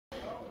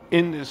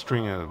In this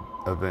string of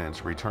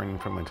events, returning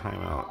from a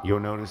timeout,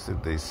 you'll notice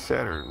that the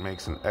setter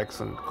makes an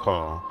excellent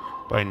call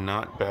by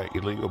not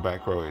illegal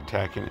back row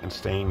attacking and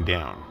staying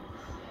down.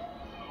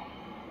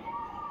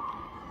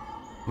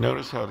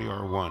 Notice how the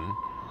R1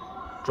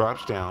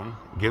 drops down,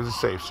 gives a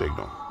safe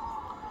signal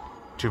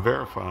to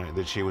verify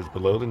that she was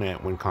below the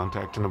net when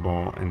contacting the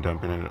ball and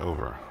dumping it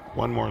over.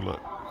 One more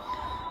look.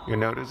 You'll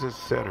notice this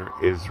setter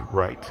is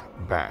right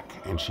back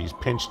and she's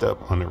pinched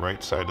up on the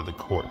right side of the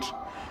court.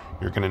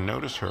 You're going to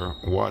notice her,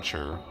 watch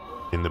her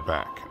in the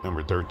back,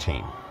 number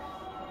 13.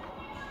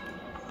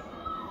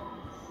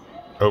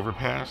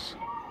 Overpass,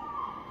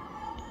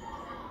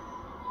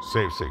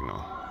 safe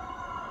signal.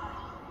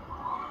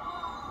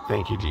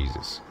 Thank you,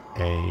 Jesus.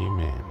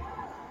 Amen.